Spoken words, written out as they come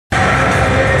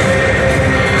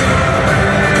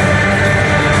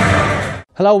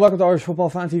Hello, welcome to Irish Football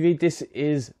Fan TV. This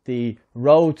is the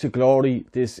road to glory.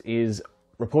 This is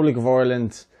Republic of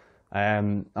Ireland.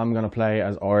 I'm going to play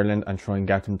as Ireland and try and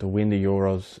get them to win the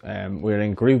Euros. We're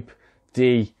in Group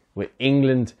D with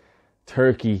England,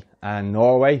 Turkey and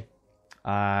Norway.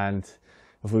 And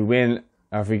if we win,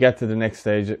 or if we get to the next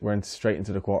stage, we're straight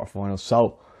into the quarterfinals.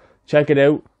 So check it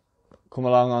out. Come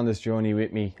along on this journey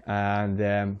with me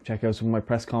and check out some of my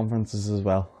press conferences as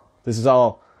well. This is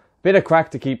all a bit of crack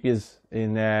to keep you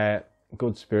in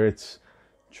good spirits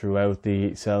throughout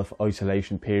the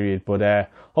self-isolation period. But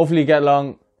hopefully you get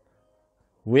along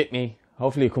with me.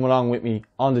 Hopefully you come along with me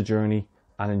on the journey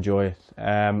and enjoy it.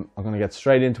 I'm going to get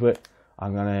straight into it.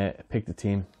 I'm going to pick the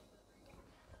team.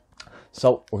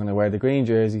 So we're going to wear the green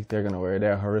jersey. They're going to wear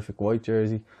their horrific white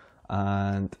jersey.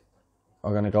 And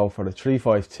we're going to go for the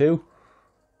 3-5-2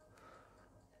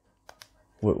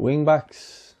 with wing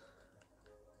backs.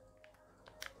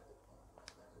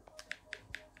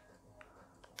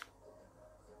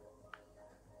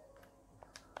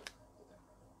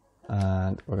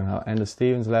 And we're going to have Enda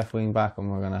Stevens left wing back,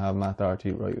 and we're going to have Matt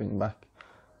Doherty right wing back.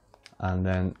 And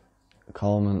then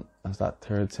Coleman as that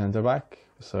third centre back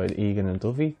beside Egan and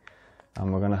Duffy.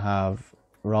 And we're going to have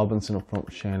Robinson up front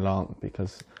with Shane Long,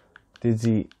 because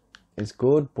Didzy is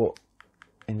good, but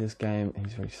in this game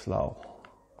he's very slow.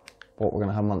 But we're going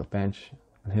to have him on the bench,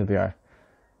 and he'll be our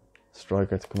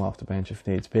striker to come off the bench if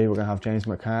needs be. We're going to have James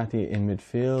McCarthy in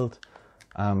midfield,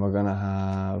 and we're going to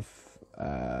have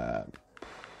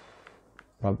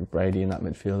probably Brady in that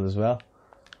midfield as well.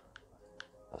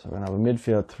 So we're going to have a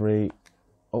midfield three.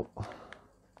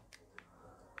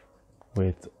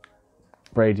 With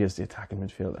Brady as the attacking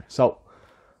midfielder. So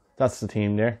that's the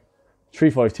team there.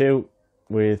 3-5-2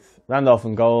 with Randolph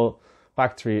in goal.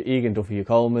 Back three, Egan, Duffy,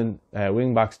 Coleman.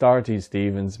 Wing backs, Doherty,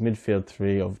 Stevens. Midfield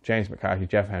three of James McCarthy,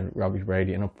 Jeff Henry, Robbie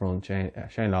Brady. And up front,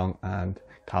 Shane Long and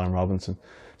Callum Robinson.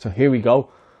 So here we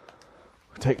go.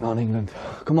 We're taking on England.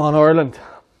 Come on, Ireland.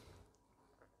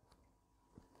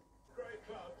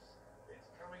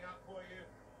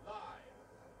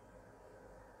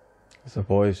 So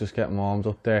boys, just getting warmed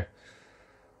up there.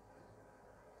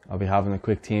 I'll be having a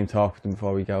quick team talk with them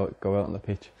before we go out on the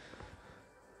pitch.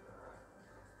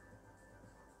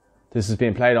 This is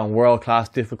being played on world-class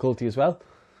difficulty as well.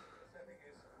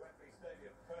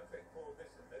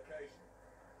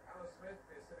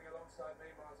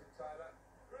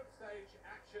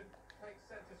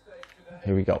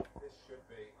 Here we go.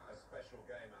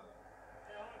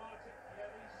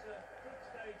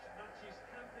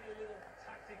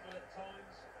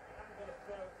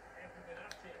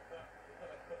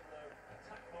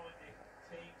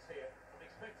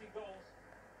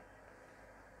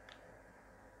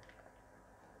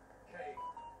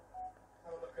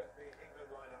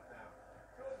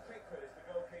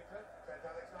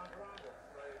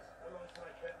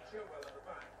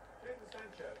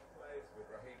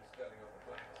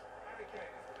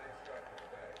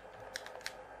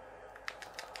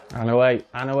 And away,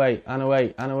 and away, and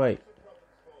away, and away.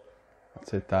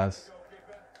 That's it, Daz.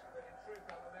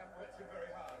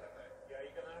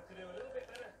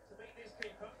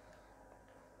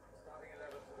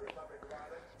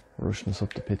 Rushing us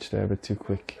up the pitch there a bit too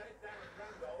quick.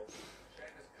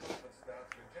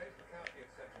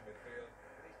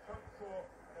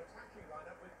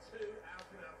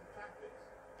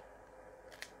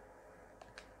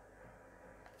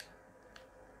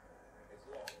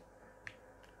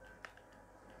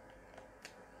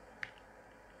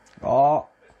 Oh,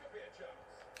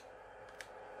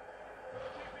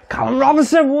 Callum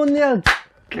Robinson 1-0.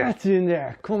 Get in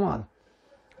there, come on.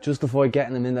 Justify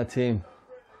getting him in that team.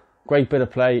 Great bit of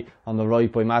play on the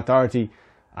right by Matt Doherty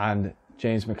and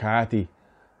James McCarthy.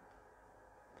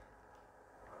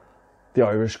 The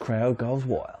Irish crowd goes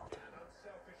wild.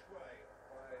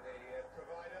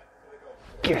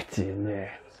 Get in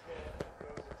there.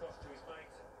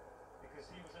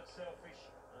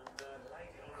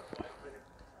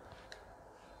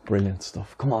 Brilliant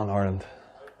stuff. Come on, Ireland.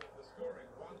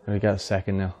 We got a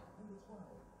second now.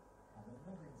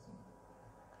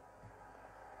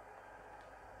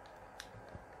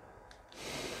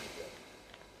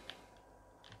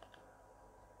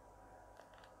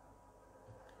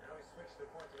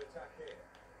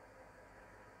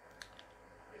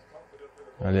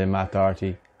 And then Matt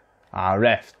Doherty.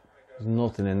 Ref. There's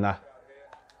nothing in that.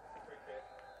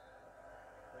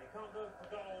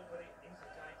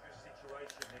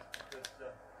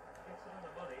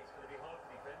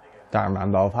 Darren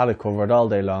Randolph had it covered all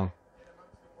day long.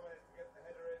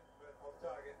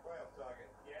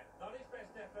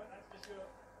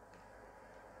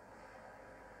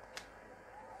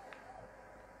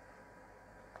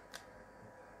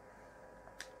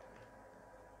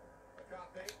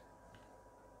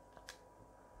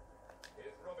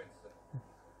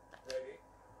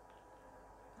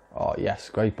 yes,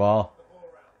 great ball.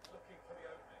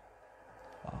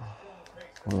 Oh,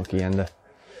 unlucky ender.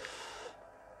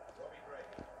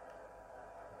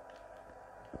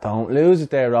 Don't lose it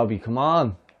there, Robbie. Come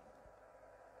on.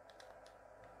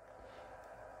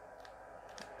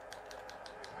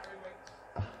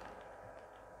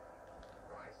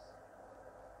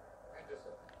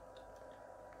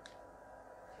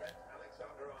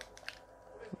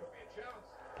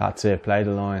 That's it. Play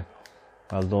the line.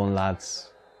 Well done,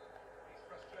 lads.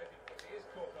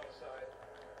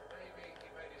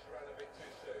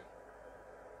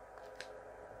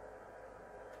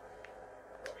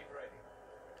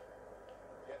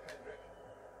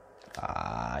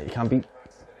 Ah, you can't be.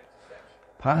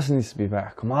 Passing needs to be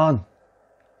better. Come on.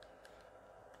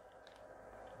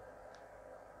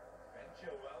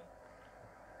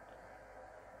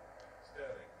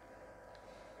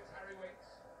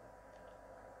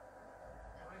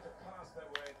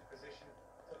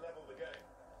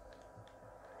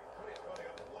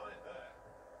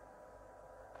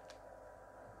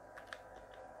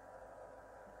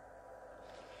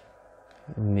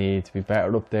 Need to be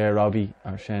better up there, Robbie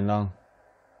or Shane Long.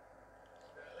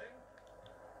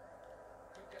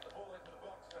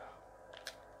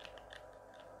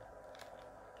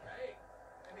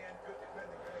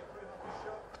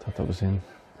 I thought that was in.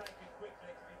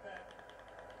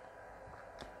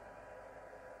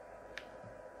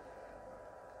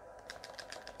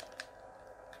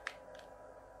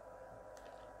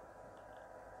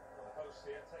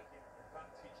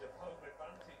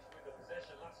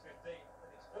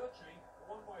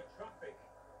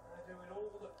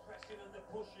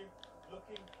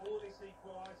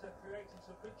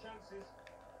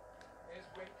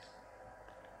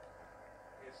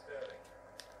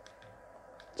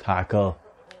 Tackle.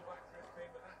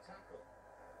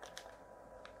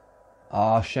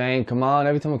 Oh, Shane, come on.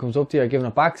 Every time it comes up to you, you're giving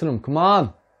it back to them. Come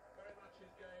on.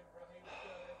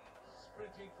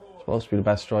 Supposed to be the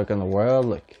best striker in the world,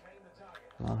 like.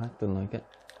 No, I didn't like it.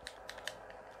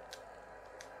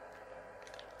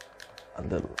 A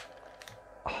little.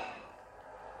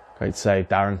 Great save,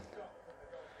 Darren.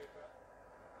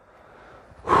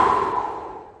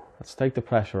 Let's take the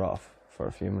pressure off for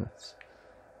a few minutes.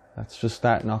 Let's just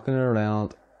start knocking it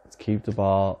around. Let's keep the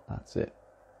ball. That's it.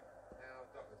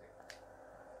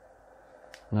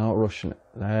 No rushing it.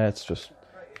 Let's just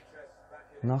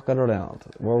knock it around.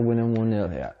 We're winning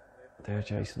 1-0 here. They're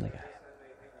chasing the game.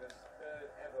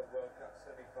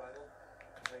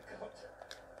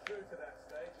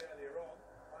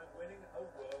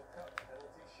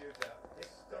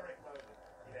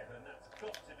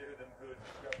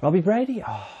 Robbie Brady.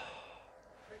 Oh.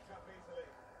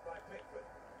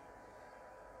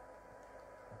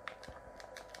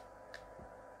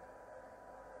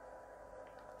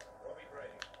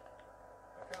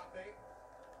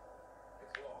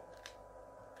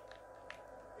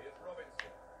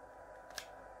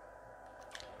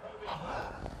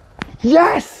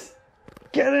 Yes!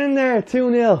 Get in there,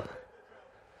 2-0.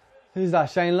 Who's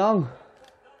that, Shane Long?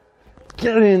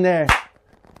 Get in there.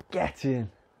 Get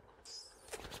in.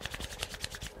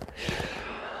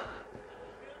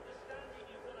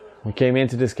 We came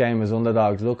into this game as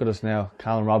underdogs. Look at us now.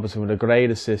 Callum Robinson with a great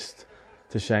assist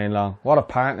to Shane Long. What a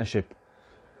partnership.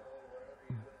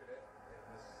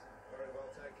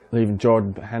 Leaving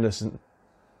Jordan Henderson.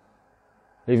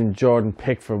 Leaving Jordan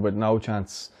Pickford with no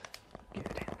chance. Get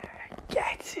in there.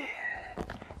 Get in.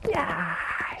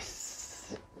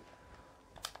 Yes.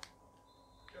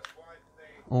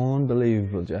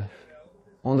 Unbelievable, Jeff.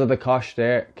 Under the cosh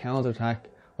there. Counter-attack.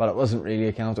 Well, it wasn't really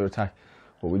a counter-attack,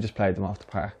 but we just played them off the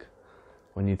park.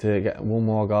 We need to get one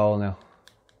more goal now.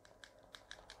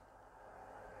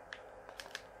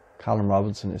 Callum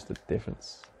Robinson is the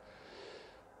difference.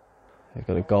 He's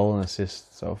got a goal and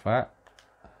assist so far.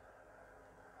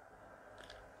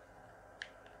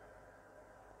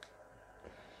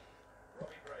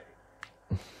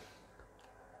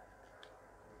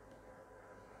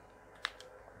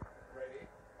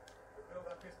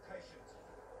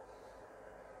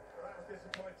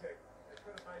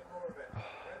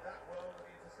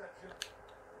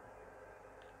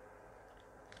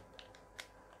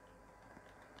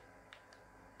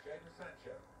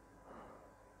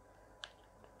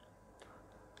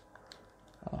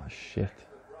 Oh shit.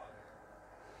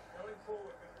 Going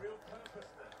forward with real purpose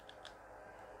now.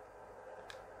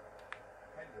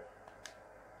 Hendrick.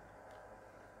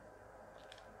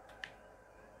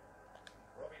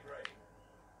 Robbie Brady.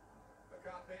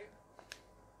 McCarthy.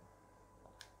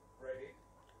 Brady.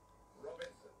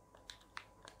 Robinson.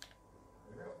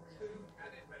 We've got 2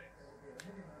 added minutes.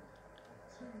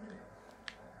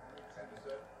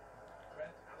 Henderson.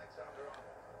 Trent Alexander.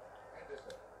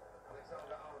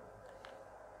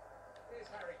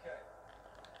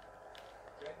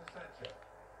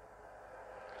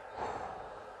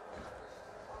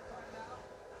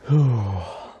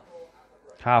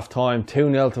 Half time,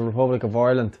 2-0 to Republic of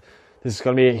Ireland. This is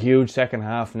going to be a huge second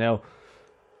half now.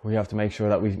 We have to make sure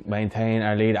that we maintain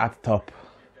our lead at the top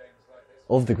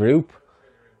of the group.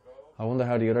 I wonder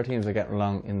how the other teams are getting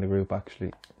along in the group actually.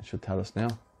 It should tell us now.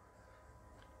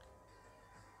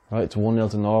 Right, it's 1-0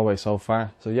 to Norway so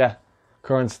far. So yeah,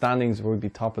 current standings, we'll be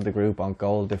top of the group on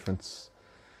goal difference.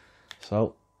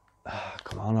 So,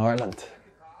 come on Ireland.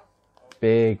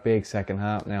 Big, big second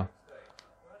half now.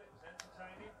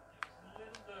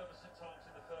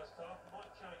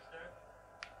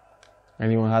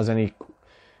 Anyone has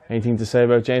anything to say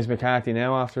about James McCarthy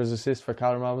now after his assist for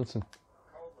Callum Robinson?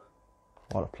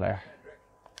 What a player.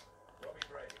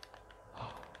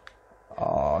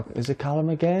 Oh, is it Callum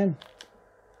again?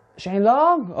 Shane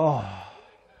Long? Oh.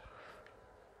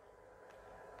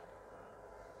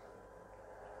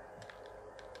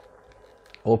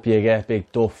 Up you get,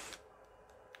 big Duff.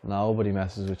 Nobody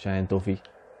messes with Shane Duffy.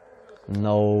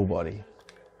 Nobody.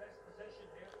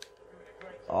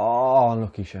 Oh,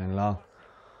 unlucky Shane Long.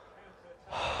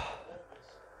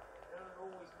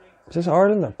 Is this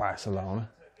Ireland or Barcelona?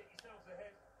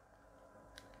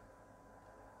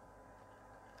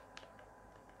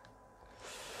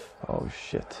 Oh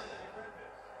shit.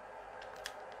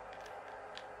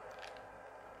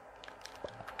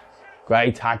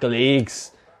 Great tackle,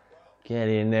 Eags. Get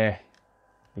in there.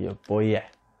 You boy, yeah.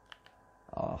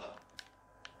 Oh.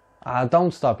 Ah,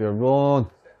 don't stop your run.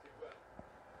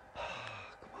 Come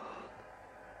on.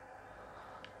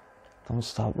 Don't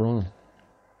stop running.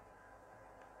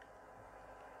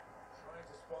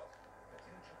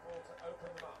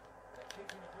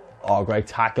 Oh, great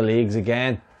tackle, Eags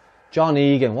again. John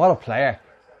Egan, what a player.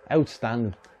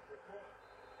 Outstanding.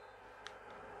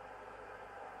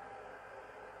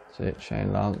 That's it,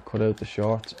 Shane Long, cut out the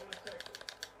shorts.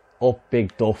 Up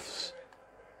big Duffs.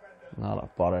 Not a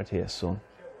bother to you, son.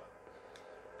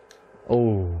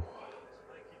 Oh.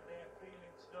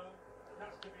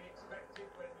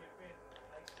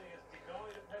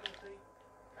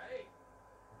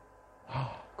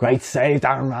 Great save,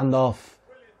 Darren Randolph.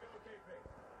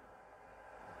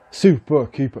 Super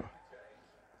keeper.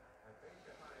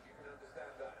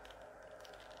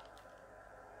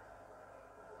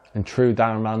 In true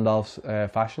Darren Randolph's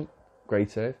fashion, great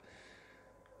save.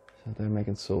 So they're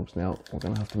making subs now. We're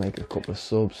going to have to make a couple of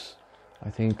subs, I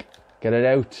think. Get it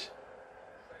out.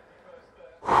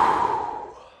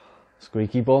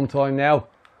 Squeaky bum time now.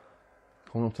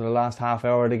 Coming up to the last half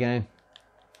hour of the game.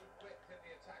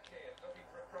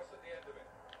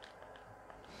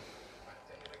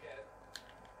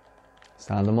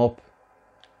 Stand them up.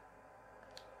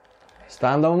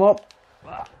 Stand them up.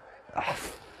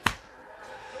 Fuck's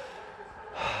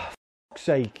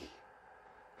sake.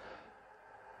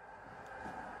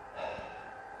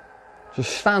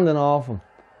 Just standing off him.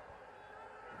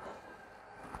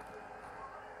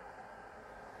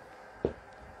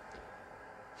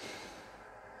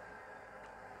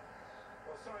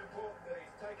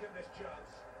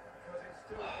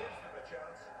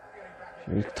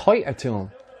 He's tighter to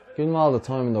him. Give him all the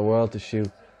time in the world to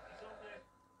shoot.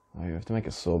 Oh, you have to make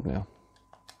a sub now.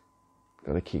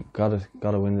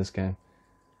 Gotta win this game.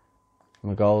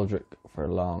 McGoldrick for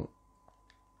Long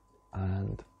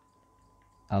and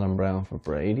Alan Brown for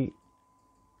Brady.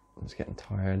 I'm just getting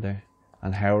tired there.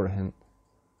 And Howrahan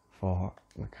for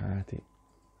McCarthy.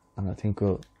 And I think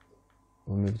we'll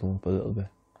move them up a little bit.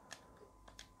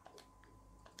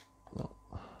 No.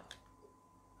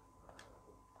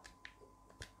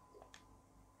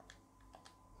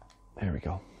 There we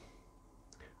go.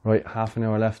 Right, half an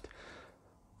hour left.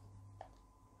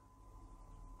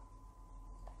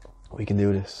 We can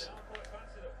do this.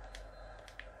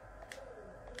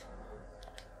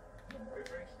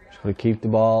 Just gotta keep the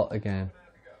ball again.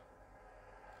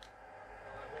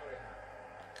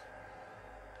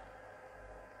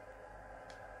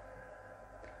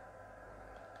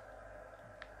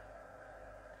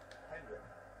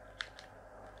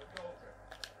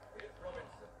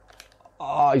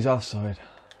 Oh, he's offside.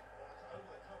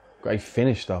 Great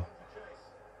finish though.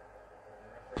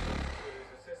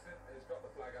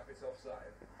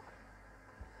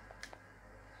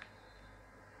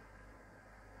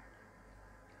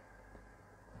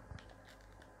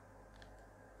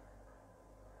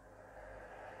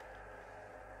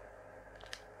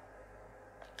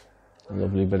 A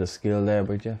lovely bit of skill there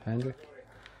by Jeff Hendrick.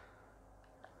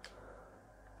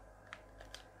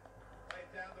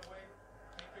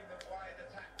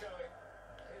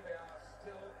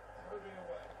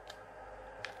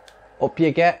 Up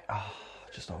you get. Oh,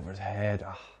 just over his head.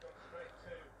 Oh.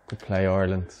 Good play,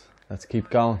 Ireland. Let's keep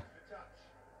going.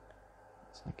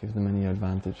 Let's not give them any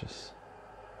advantages.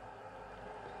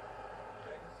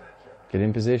 Get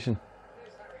in position.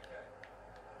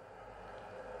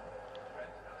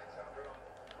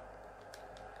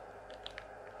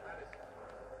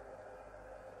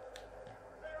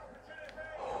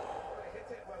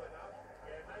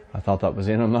 I thought that was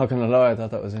in, I'm not going to lie, I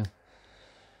thought that was in.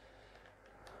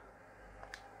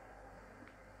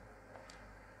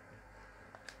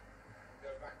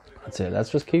 That's it, let's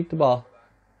just keep the ball.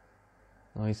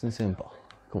 Nice and simple.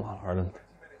 Come on, Ireland.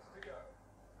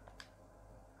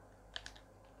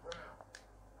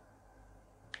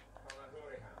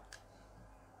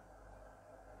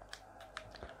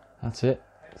 That's it.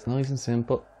 It's nice and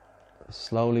simple.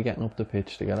 Slowly getting up the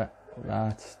pitch together.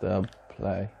 That's the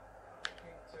play.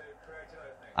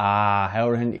 Ah,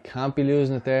 Howard, you can't be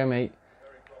losing it there, mate.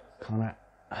 Connor.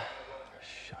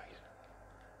 Shite.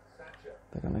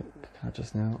 They're going to catch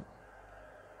us now.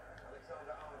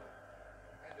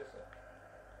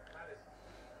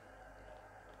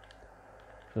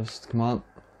 Just come on.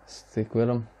 Stick with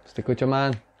him. Stick with your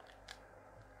man.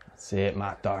 That's it,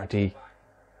 Matt Doherty.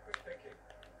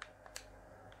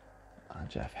 And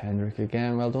Jeff Hendrick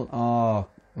again. Well done. Oh,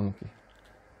 unlucky.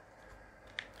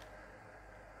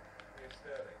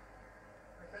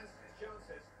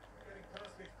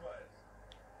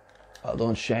 Well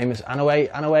done, Seamus. And away,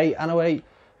 and away, and away.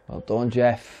 Well done,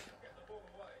 Jeff.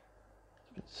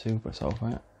 Super so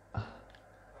far.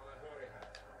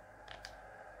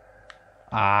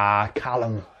 Ah,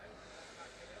 Callum.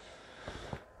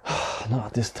 Not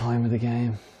at this time of the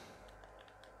game.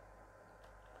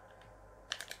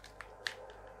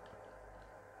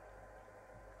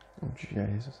 Oh,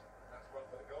 Jesus.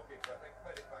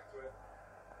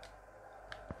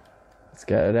 Let's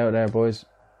get it out there, boys.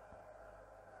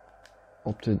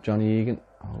 Up to Johnny Egan.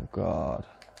 Oh, God.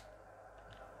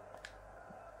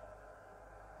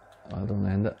 I don't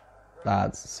end it.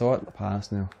 Lads, sort the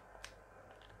pass now.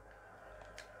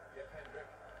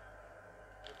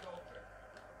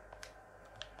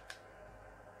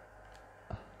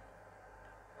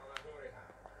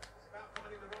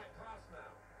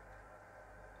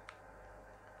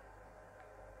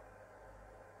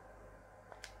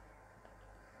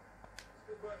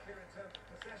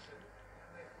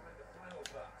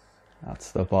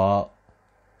 That's the ball.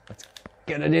 Let's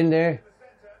get it in there.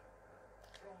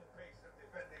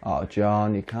 Oh,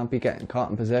 John, you can't be getting caught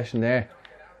in possession there.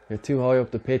 You're too high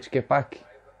up the pitch. Get back.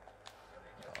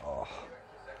 Oh.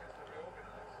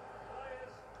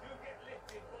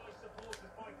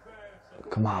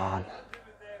 Come on.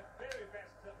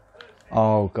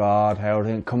 Oh, God,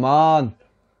 Howard, come on.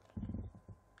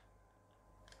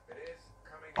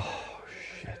 Oh,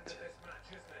 shit.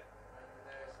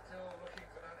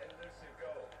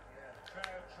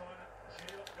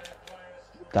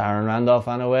 Darren Randolph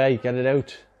and away, get it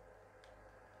out.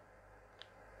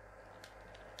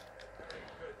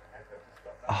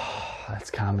 Oh, let's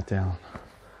calm it down.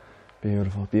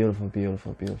 Beautiful, beautiful,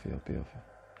 beautiful, beautiful, beautiful.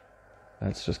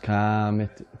 Let's just calm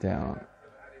it down.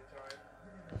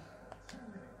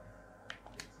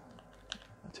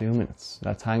 2 minutes.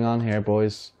 Let's hang on here,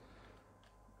 boys.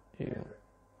 Yeah.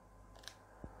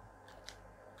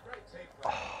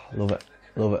 Oh, love it,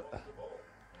 love it.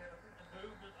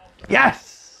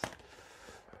 Yes!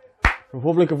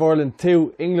 Republic of Ireland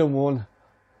 2, England 1.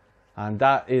 And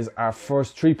that is our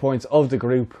first 3 points of the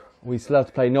group. We still have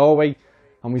to play Norway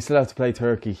and we still have to play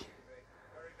Turkey.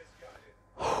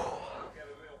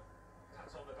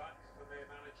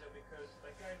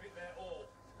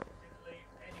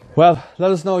 Well,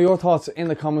 let us know your thoughts in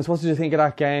the comments. What did you think of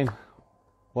that game?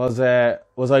 Was I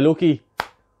lucky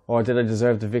or did I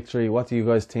deserve the victory? What do you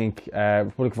guys think?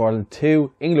 Republic of Ireland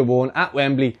 2, England 1 at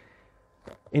Wembley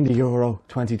in the Euro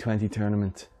 2020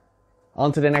 tournament.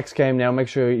 On to the next game now. Make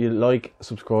sure you like,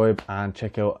 subscribe and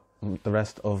check out the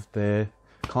rest of the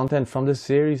content from this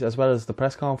series, as well as the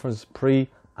press conference, pre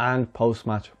and post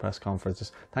match press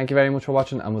conferences. Thank you very much for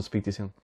watching and we'll speak to you soon.